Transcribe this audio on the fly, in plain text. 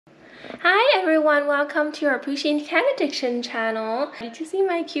Hi everyone, welcome to our Pusheen cat addiction channel. Did you see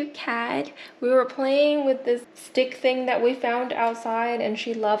my cute cat? We were playing with this stick thing that we found outside and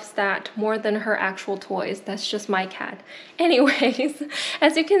she loves that more than her actual toys. That's just my cat. Anyways,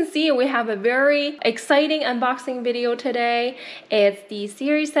 as you can see, we have a very exciting unboxing video today. It's the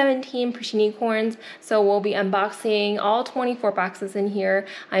Series 17 Pusheenicorns, so we'll be unboxing all 24 boxes in here.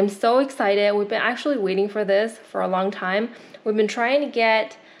 I'm so excited. We've been actually waiting for this for a long time. We've been trying to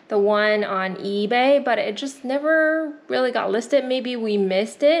get the one on eBay, but it just never really got listed. Maybe we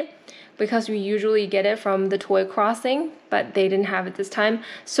missed it because we usually get it from the Toy Crossing, but they didn't have it this time.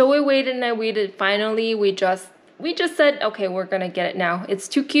 So we waited and I waited. Finally, we just said, okay, we're gonna get it now. It's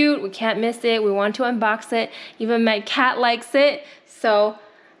too cute, we can't miss it. We want to unbox it. Even my cat likes it. So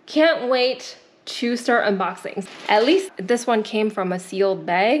can't wait to start unboxing. At least this one came from a sealed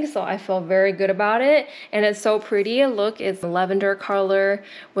bag, so I feel very good about it. And it's so pretty. Look, it's lavender color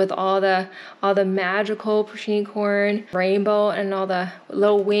with all the magical Pusheenicorn rainbow and all the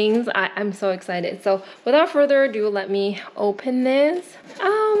little wings. I'm so excited. So without further ado, let me open this.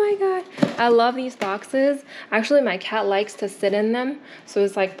 Oh my god, I love these boxes. Actually, my cat likes to sit in them, so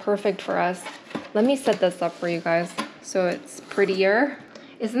it's like perfect for us. Let me set this up for you guys so it's prettier.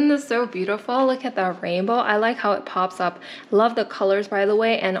 Isn't this so beautiful? Look at that rainbow. I like how it pops up. Love the colors, by the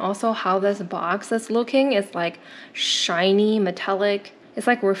way, and also how this box is looking. It's like shiny, metallic. It's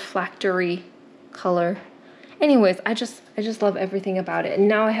like reflectory color. Anyways, I just love everything about it. And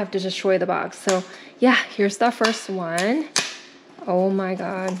now I have to destroy the box. So yeah, here's the first one. Oh my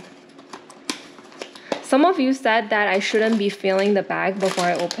god. Some of you said that I shouldn't be feeling the bag before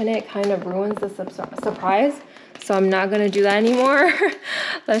I open it. It kind of ruins the surprise. So I'm not gonna do that anymore.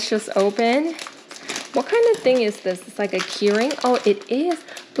 Let's just open. What kind of thing is this? It's like a keyring. Oh, it is.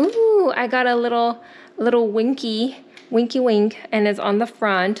 Ooh, I got a little winky wink, and it's on the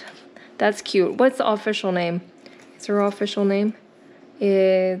front. That's cute. What's the official name? Is there an official name?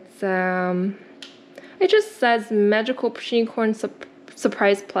 It's it just says Magical Pusheenicorn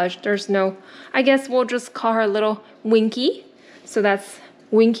Surprise Plush. There's no, I guess we'll just call her little Winky. So that's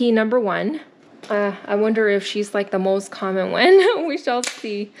Winky number 1. I wonder if she's like the most common one. We shall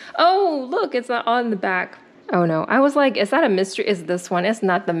see. Oh, look, it's not on the back. Oh no, I was like, is that a mystery? Is this one? It's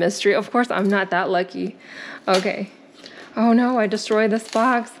not the mystery. Of course, I'm not that lucky. Okay. Oh no, I destroyed this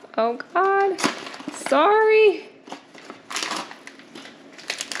box. Oh god. Sorry.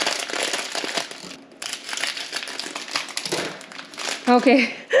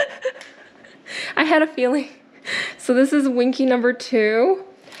 Okay. I had a feeling. So this is Winky number 2.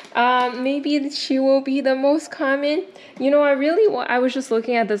 Maybe she will be the most common. You know, I was just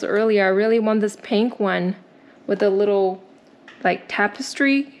looking at this earlier. I really want this pink one with a little like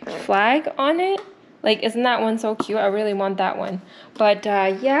tapestry flag on it. Like, isn't that one so cute? I really want that one. But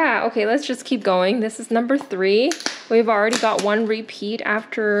yeah, okay, let's just keep going. This is number 3. We've already got 1 repeat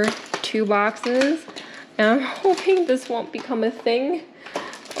after 2 boxes. And I'm hoping this won't become a thing.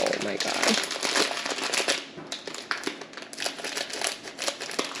 Oh my god.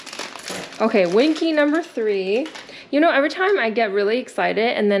 Okay, Winky number 3. You know, every time I get really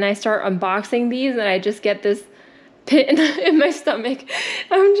excited and then I start unboxing these and I just get this pit in my stomach.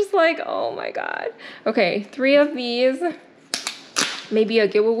 I'm just like, oh my god. Okay, 3 of these. Maybe a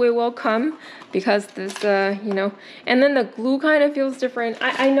giveaway will come because this, you know. And then the glue kind of feels different.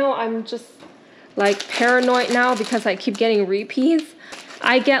 I know I'm just like paranoid now because I keep getting repeats.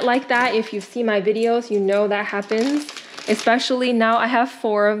 I get like that. If you see my videos, you know that happens. Especially now I have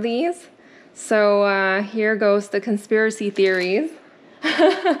 4 of these. So here goes the conspiracy theories.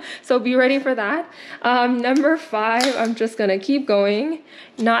 So be ready for that. Number 5, I'm just gonna keep going,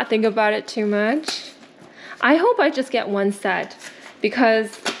 not think about it too much. I hope I just get 1 set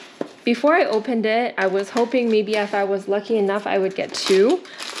because before I opened it, I was hoping maybe if I was lucky enough, I would get 2.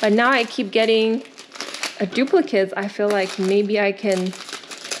 But now I keep getting duplicates. I feel like maybe I can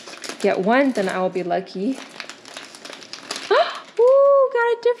get 1, then I'll be lucky.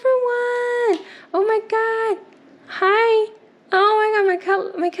 A different one. Oh my god. Hi. Oh my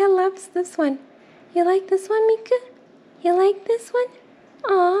god, my cat loves this one. You like this one, Mika? You like this one?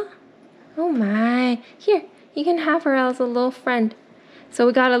 Aw. Oh my. Here, you can have her as a little friend. So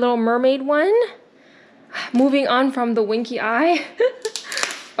we got a little mermaid one. Moving on from the winky eye.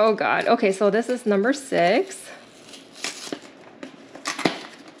 Oh god. Okay, so this is number 6.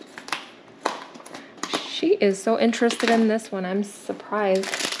 She is so interested in this one. I'm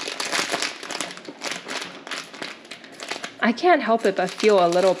surprised. I can't help it but feel a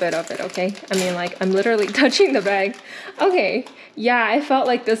little bit of it, okay? I mean, like, I'm literally touching the bag. Okay, Yeah, I felt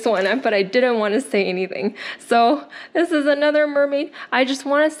like this one, but I didn't want to say anything. So this is another mermaid. I just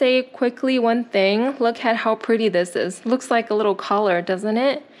want to say quickly one thing. Look at how pretty this is. Looks like a little collar, doesn't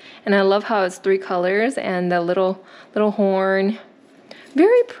it? And I love how it's 3 colors and the little horn.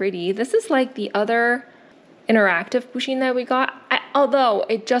 Very pretty. This is like the other interactive Pusheen that we got. Although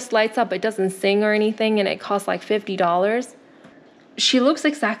it just lights up, it doesn't sing or anything, and it costs like $50. She looks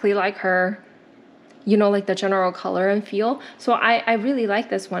exactly like her, you know, like the general color and feel. So I really like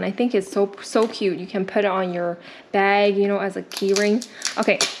this one. I think it's so cute. You can put it on your bag, you know, as a key ring.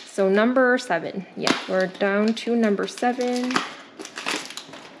 Okay, so number 7. Yeah, we're down to number 7.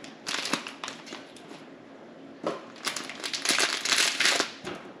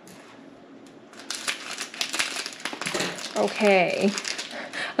 Okay,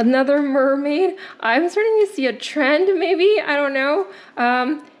 another mermaid. I'm starting to see a trend, maybe, I don't know.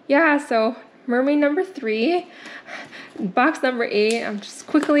 Yeah, so mermaid number 3, box number 8. I'm just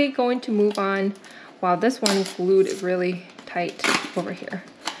quickly going to move on. Wow, this one is glued really tight over here.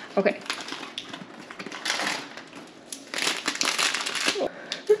 Okay.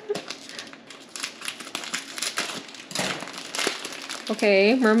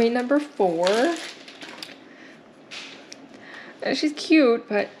 Okay, mermaid number 4. She's cute,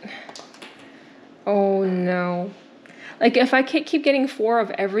 but oh no. Like if I keep getting 4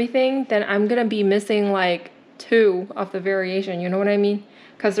 of everything, then I'm gonna be missing like 2 of the variation, you know what I mean?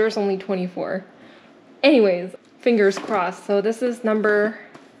 Because there's only 24. Anyways, fingers crossed. So this is number,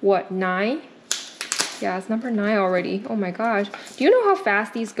 what, 9? Yeah, it's number 9 already. Oh my gosh. Do you know how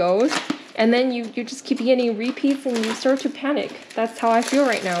fast these goes? And then you just keep getting repeats and you start to panic. That's how I feel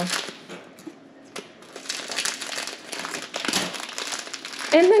right now.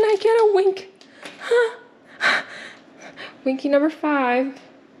 And then I get a wink. Huh. Winky number 5.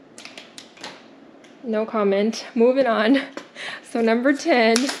 No comment. Moving on. So number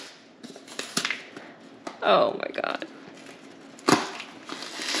 10. Oh my god.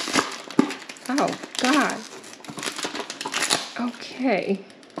 Oh god. Okay.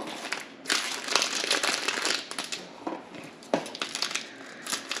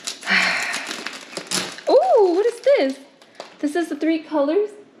 Oh, what is this? This is the 3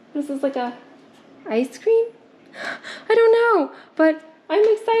 colors. This is like a ice cream. I don't know, but I'm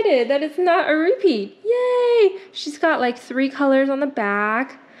excited that it's not a repeat. Yay! She's got like 3 colors on the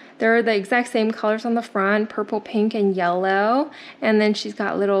back. They're the exact same colors on the front, purple, pink, and yellow. And then she's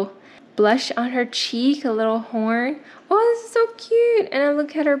got a little blush on her cheek, a little horn. Oh, this is so cute. And I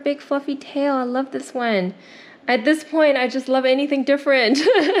look at her big fluffy tail. I love this one. At this point, I just love anything different.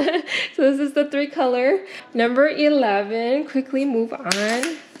 So this is the 3 color. Number 11, quickly move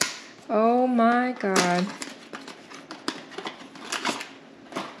on. Oh my god.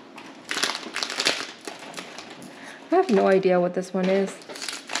 I have no idea what this one is.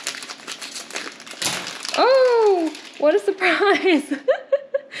 Oh, what a surprise.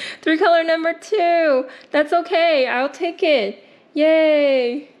 3 color number 2. That's okay, I'll take it.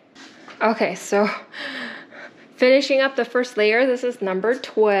 Yay. Okay, so finishing up the first layer, this is number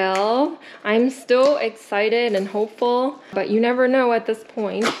 12. I'm still excited and hopeful, but you never know at this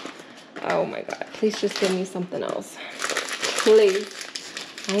point. Oh my god, please just give me something else. Please.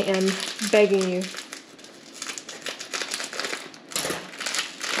 I am begging you.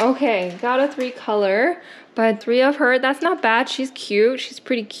 Okay, got a 3 color, but 3 of her, that's not bad. She's cute, she's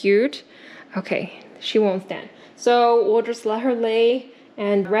pretty cute. Okay, she won't stand. So we'll just let her lay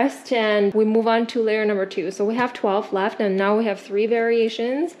and rest, and we move on to layer number 2. So we have 12 left, and now we have 3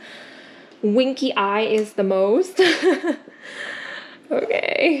 variations. Winky eye is the most.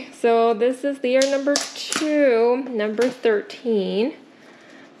 Okay, so this is layer number 2, number 13.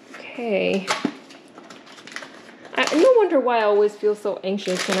 Okay. No wonder why I always feel so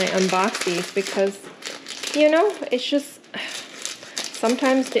anxious when I unbox these, because, you know, it's just,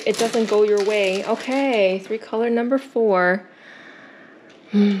 sometimes it doesn't go your way. Okay, 3 color number 4.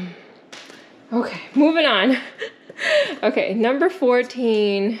 Okay, moving on. Okay, number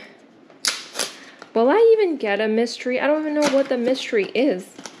 14. Will I even get a mystery? I don't even know what the mystery is.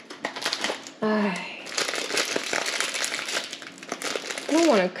 I don't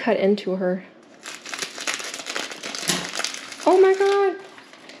want to cut into her. Oh my god.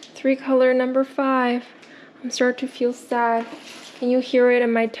 3 color number 5. I'm starting to feel sad. Can you hear it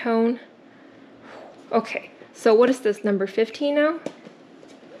in my tone? Okay, so what is this, number 15 now?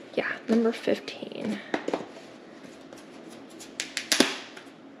 Yeah, number 15.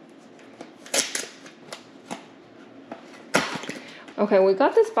 Okay, we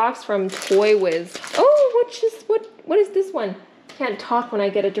got this box from Toywiz. Oh, what is this one? Can't talk when I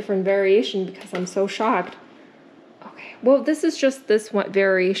get a different variation because I'm so shocked. Okay, Well, this is just this one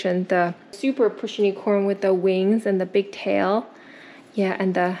variation, the super Pusheenicorn with the wings and the big tail. Yeah,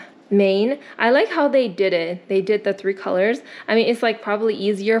 and the mane. I like how they did it. They did the 3 colors. I mean, it's like probably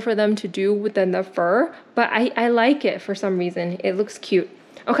easier for them to do than the fur, but I like it for some reason. It looks cute.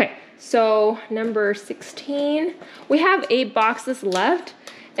 Okay, so number 16. We have 8 boxes left.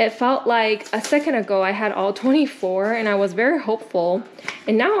 It felt like a second ago I had all 24 and I was very hopeful.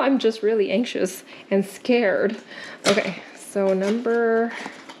 And now I'm just really anxious and scared. Okay, so number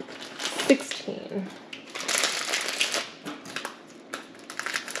 16.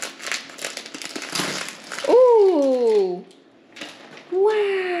 Ooh!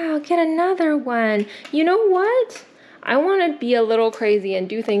 Wow, get another one. You know what? I want to be a little crazy and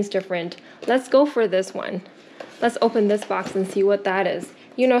do things different. Let's go for this one. Let's open this box and see what that is.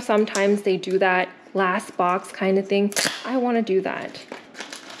 You know, sometimes they do that last box kind of thing. I want to do that.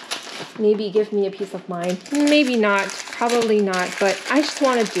 Maybe give me a peace of mind. Maybe not. Probably not. But I just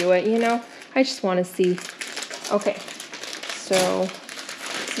want to do it, you know? I just want to see. Okay. So,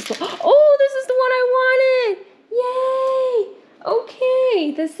 oh, this is the one I wanted! Yay!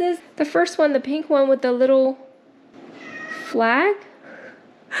 Okay, this is the first one, the pink one with the little flag.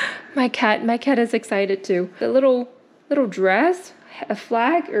 My cat is excited too. The little dress, a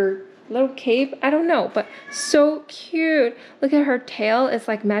flag or little cape, I don't know, but so cute. Look at her tail, it's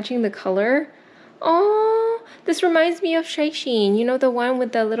like matching the color. Oh, this reminds me of Pusheen. You know, the one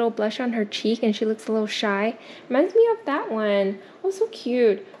with the little blush on her cheek and she looks a little shy? Reminds me of that one. Oh, so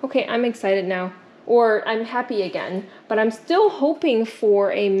cute. Okay, I'm excited now. Or I'm happy again, but I'm still hoping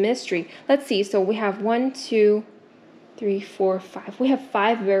for a mystery. Let's see, so we have 1, 2, 3, 4, 5. We have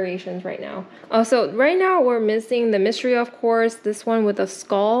 5 variations right now. Oh, so right now we're missing the mystery, of course. This one with a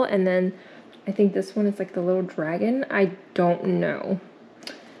skull, and then I think this one is like the little dragon. I don't know.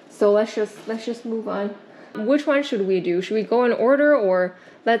 So let's just move on. Which one should we do? Should we go in order, or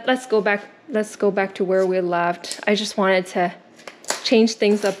let's go back to where we left? I just wanted to change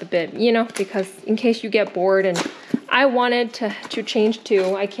things up a bit, you know, because in case you get bored, and I wanted to change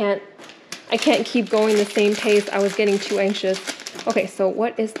too. I can't keep going the same pace. I was getting too anxious. Okay, so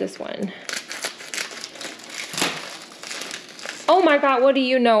what is this one? Oh my god, what do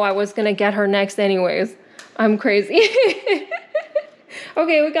you know? I was gonna get her next anyways. I'm crazy.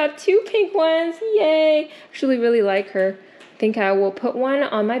 Okay, we got 2 pink ones. Yay! Actually really like her. I think I will put one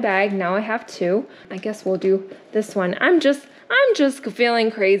on my bag. Now I have 2. I guess we'll do this one. I'm just feeling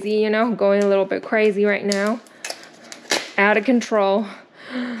crazy, you know, going a little bit crazy right now. Out of control.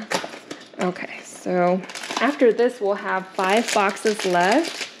 Okay, so after this, we'll have 5 boxes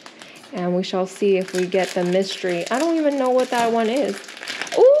left, and we shall see if we get the mystery. I don't even know what that one is.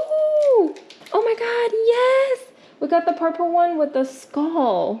 Ooh! Oh my god, yes! We got the purple one with the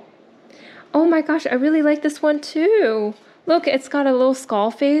skull. Oh my gosh, I really like this one too. Look, it's got a little skull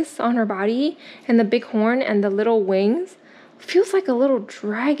face on her body, and the big horn and the little wings. Feels like a little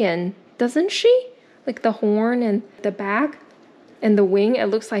dragon, doesn't she? Like the horn and the back. And the wing, it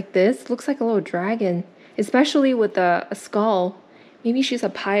looks like this. Looks like a little dragon. Especially with a skull. Maybe she's a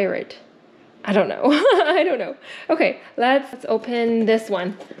pirate. I don't know. I don't know. Okay, let's open this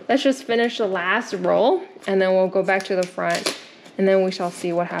one. Let's just finish the last roll. And then we'll go back to the front. And then we shall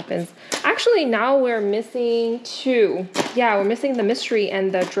see what happens. Actually, now we're missing 2. Yeah, we're missing the mystery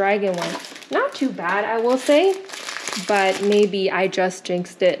and the dragon one. Not too bad, I will say. But maybe I just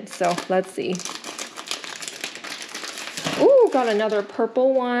jinxed it. So let's see. Ooh, got another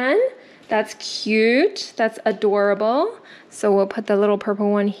purple one. That's cute. That's adorable. So we'll put the little purple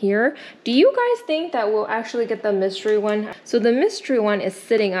one here. Do you guys think that we'll actually get the mystery one? So the mystery one is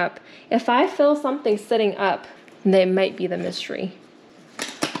sitting up. If I feel something sitting up, then it might be the mystery.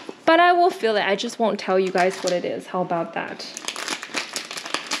 But I will feel it. I just won't tell you guys what it is. How about that?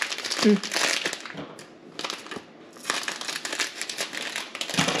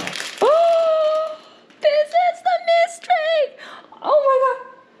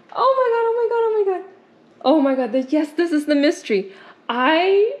 Oh my god, yes, this is the mystery.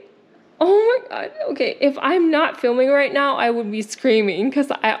 Oh my god, okay, if I'm not filming right now, I would be screaming because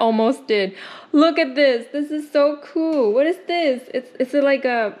I almost did. Look at this, this is so cool. What is this? It's like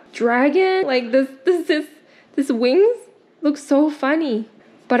a dragon? Like this wings looks so funny.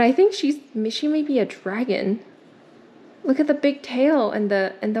 But I think she may be a dragon. Look at the big tail and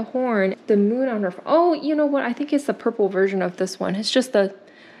the horn, the moon on her. Oh, you know what? I think it's the purple version of this one. It's just the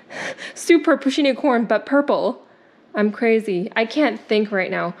super Pusheenicorn, but purple. I'm crazy. I can't think right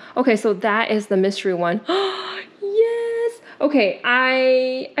now. Okay, so that is the mystery one. Yes. Okay,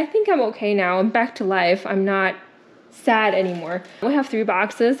 I think I'm okay now. I'm back to life. I'm not sad anymore. We have 3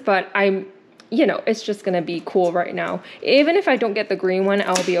 boxes, but I'm you know, it's just gonna be cool right now. Even if I don't get the green one,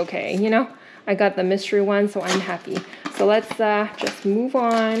 I'll be okay, you know? I got the mystery one, so I'm happy. So let's just move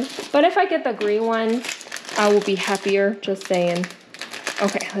on. But if I get the green one, I will be happier, just saying.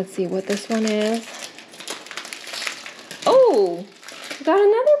 Okay, let's see what this one is. Oh, got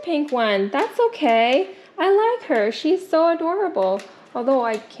another pink one. That's okay. I like her. She's so adorable. Although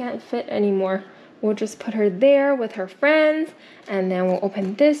I can't fit anymore. We'll just put her there with her friends. And then we'll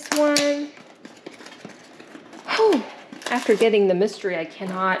open this one. Oh, after getting the mystery, I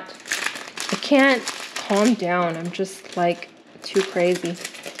can't calm down. I'm just like too crazy.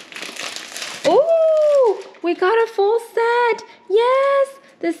 Oh, we got a full set. Yes,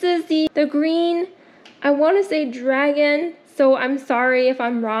 this is the green, I want to say dragon. So I'm sorry if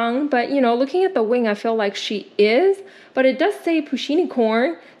I'm wrong, but you know, looking at the wing, I feel like she is, but it does say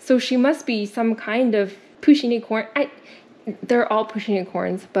Pusheenicorn, so she must be some kind of Pusheenicorn. They're all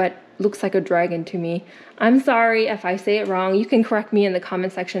Pusheenicorns, but looks like a dragon to me. I'm sorry if I say it wrong. You can correct me in the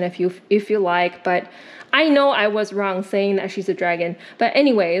comment section if you like, but I know I was wrong saying that she's a dragon. But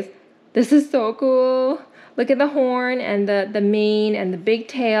anyways, this is so cool. Look at the horn and the mane and the big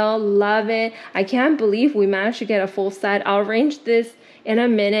tail. Love it. I can't believe we managed to get a full set. I'll arrange this in a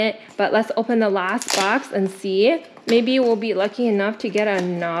minute, but let's open the last box and see. Maybe we'll be lucky enough to get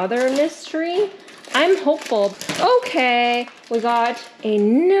another mystery. I'm hopeful. Okay, we got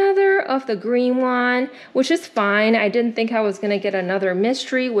another of the green one, which is fine. I didn't think I was gonna get another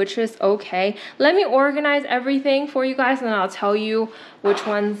mystery, which is okay. Let me organize everything for you guys and I'll tell you which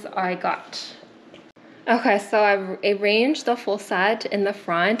ones I got. Okay, so I've arranged the full set in the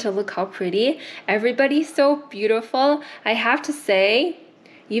front. Look how pretty. Everybody's so beautiful. I have to say,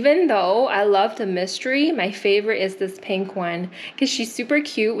 even though I love the mystery, my favorite is this pink one because she's super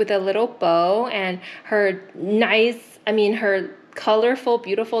cute with a little bow and her her colorful,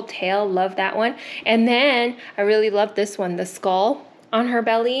 beautiful tail. Love that one. And then I really love this one, the skull on her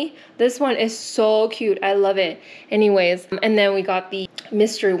belly. This one is so cute. I love it. Anyways, and then we got the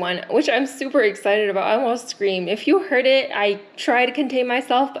mystery one, which I'm super excited about. I almost screamed. If you heard it, I tried to contain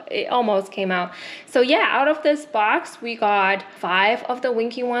myself, but it almost came out. So yeah, out of this box, we got 5 of the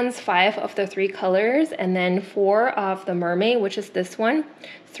winky ones, 5 of the 3 colors, and then 4 of the mermaid, which is this one,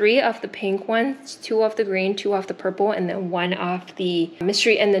 3 of the pink ones, 2 of the green, 2 of the purple, and then 1 of the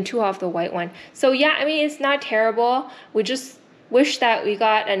mystery, and then 2 of the white one. So yeah, I mean, it's not terrible. We just wish that we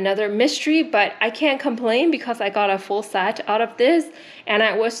got another mystery, but I can't complain because I got a full set out of this, and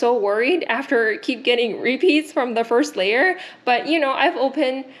I was so worried after keep getting repeats from the first layer. But you know, I've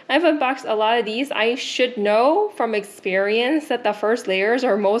unboxed a lot of these. I should know from experience that the first layers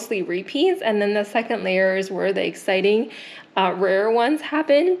are mostly repeats, and then the second layer is where the exciting rare ones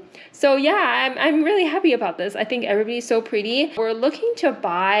happen. So yeah, I'm really happy about this. I think everybody's so pretty. We're looking to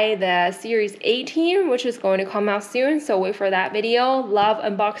buy the series 18, which is going to come out soon, so wait for that video. Love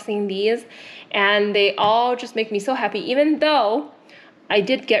unboxing these, and they all just make me so happy, even though I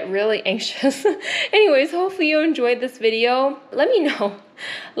did get really anxious. Anyways, hopefully you enjoyed this video. Let me know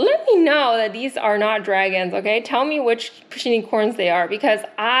that these are not dragons, okay? Tell me which Pusheenicorns they are, because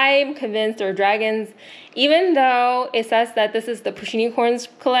I'm convinced they're dragons. Even though it says that this is the Pusheenicorns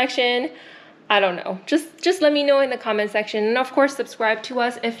collection, I don't know. Just let me know in the comment section. And of course, subscribe to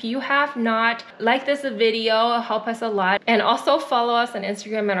us if you have not. Like this video, it'll help us a lot. And also follow us on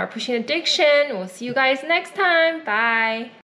Instagram at our Pusheen Addiction. We'll see you guys next time. Bye.